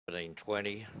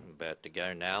17:20, about to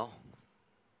go now.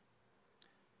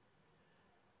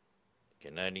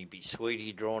 Can only be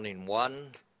Sweetie drawn in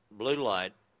one. Blue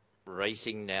Light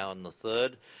racing now in the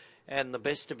third. And the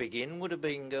best to begin would have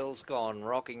been Girls Gone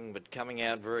Rocking, but coming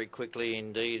out very quickly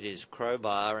indeed is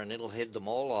Crowbar, and it'll head them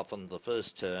all off on the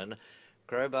first turn.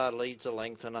 Crowbar leads a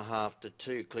length and a half to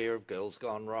 2, clear of Girls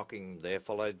Gone Rocking. They're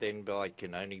followed then by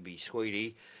Can Only Be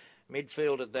Sweetie.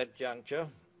 Midfield at that juncture,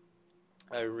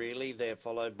 O'Reilly. They're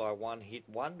followed by One Hit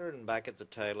Wonder, and back at the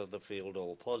tail of the field,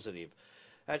 All Positive.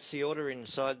 That's the order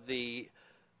inside the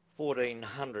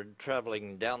 1400,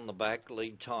 travelling down the back,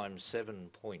 lead time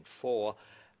 7.4.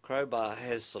 Crowbar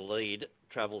has the lead,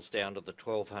 travels down to the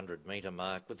 1200 metre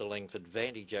mark with a length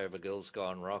advantage over Girls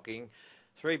Gone Rocking.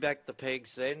 3 back the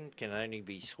pegs then, Can Only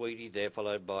Be Sweetie. They're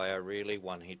followed by O'Reilly,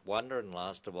 One Hit Wonder, and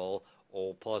last of all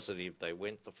Positive. They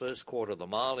went the first quarter of the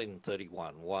mile in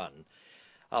 31.1.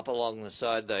 Up along the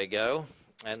side they go,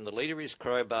 and the leader is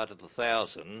Crowbar to the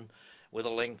 1000 with a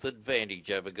length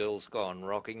advantage over Girls Gone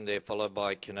Rocking. They're followed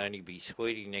by Can Only Be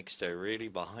Sweetie next to O'Reilly.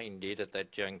 Behind it at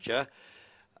that juncture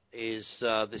is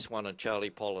this one of Charlie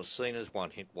Policina's One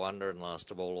Hit Wonder, and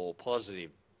last of all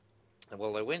Positive.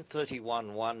 Well, they went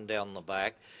 31.1 down the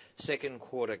back. Second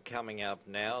quarter coming up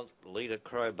now. Leader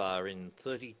Crowbar in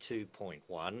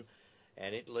 32.1.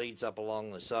 And it leads up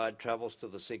along the side, travels to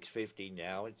the 650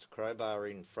 now. It's Crowbar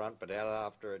in front, but out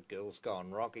after it, Girls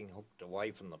Gone Rocking, hooked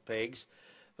away from the pegs.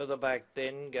 For the back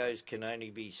then goes Can Only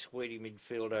Be Sweetie,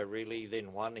 midfield O'Reilly,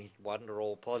 then One Hit Wonder,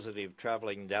 All Positive,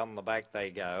 travelling down the back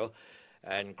they go.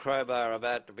 And Crowbar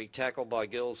about to be tackled by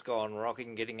Girls Gone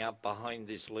Rocking, getting up behind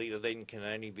this leader, then Can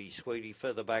Only Be Sweetie.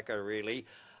 Further back O'Reilly,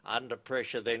 under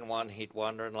pressure, then One Hit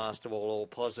Wonder, and last of all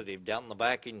Positive. Down the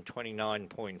back in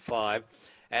 29.5.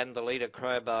 And the leader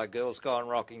Crowbar, Girls Gone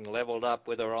Rocking, levelled up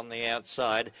with her on the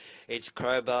outside. It's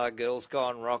Crowbar, Girls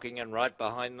Gone Rocking, and right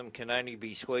behind them Can Only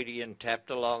Be Sweetie, and tapped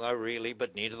along O'Reilly,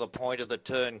 but near to the point of the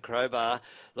turn, Crowbar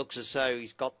looks as though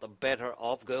he's got the better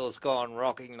of Girls Gone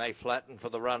Rocking. They flatten for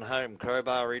the run home.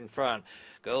 Crowbar in front.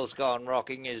 Girls Gone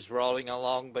Rocking is rolling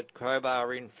along, but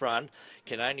Crowbar in front.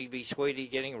 Can Only Be Sweetie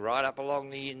getting right up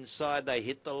along the inside. They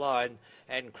hit the line,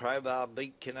 and Crowbar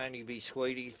beat Can Only Be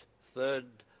Sweetie. Third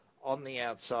on the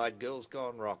outside, Girls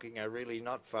Gone Rocking are really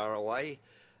not far away.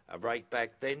 A break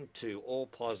back then to All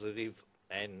Positive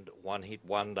and One Hit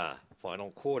Wonder. Final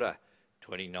quarter,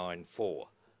 29.4.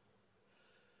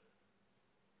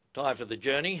 Time for the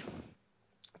journey,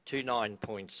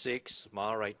 29.6.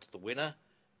 Mile rate to the winner,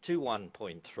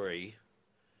 21.3.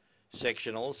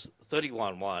 Sectionals,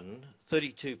 31.1,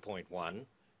 32.1,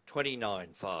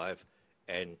 29.5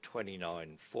 and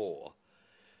 29.4.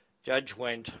 Judge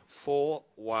went 4,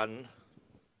 1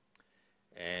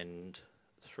 and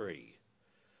 3.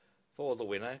 For the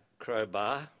winner,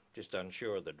 Crowbar, just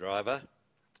unsure of the driver.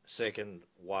 Second,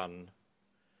 1.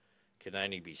 Can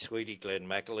Only Be Sweetie, Glenn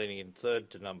McElhenney. In third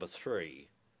to number 3.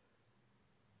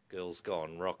 Girls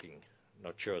Gone Rocking,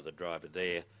 not sure of the driver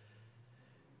there.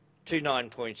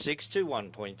 29.6,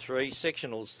 21.3,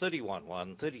 sectionals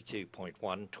 31.1,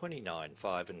 32.1,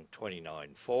 29.5 and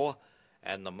 29.4.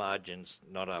 And the margins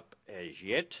not up as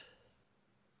yet.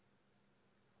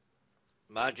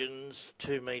 Margins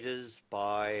 2 metres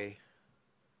by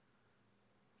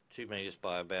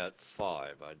about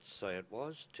 5, I'd say it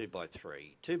was. 2 by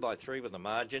 3. 2 by 3 were the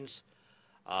margins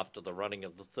after the running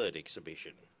of the third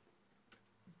exhibition.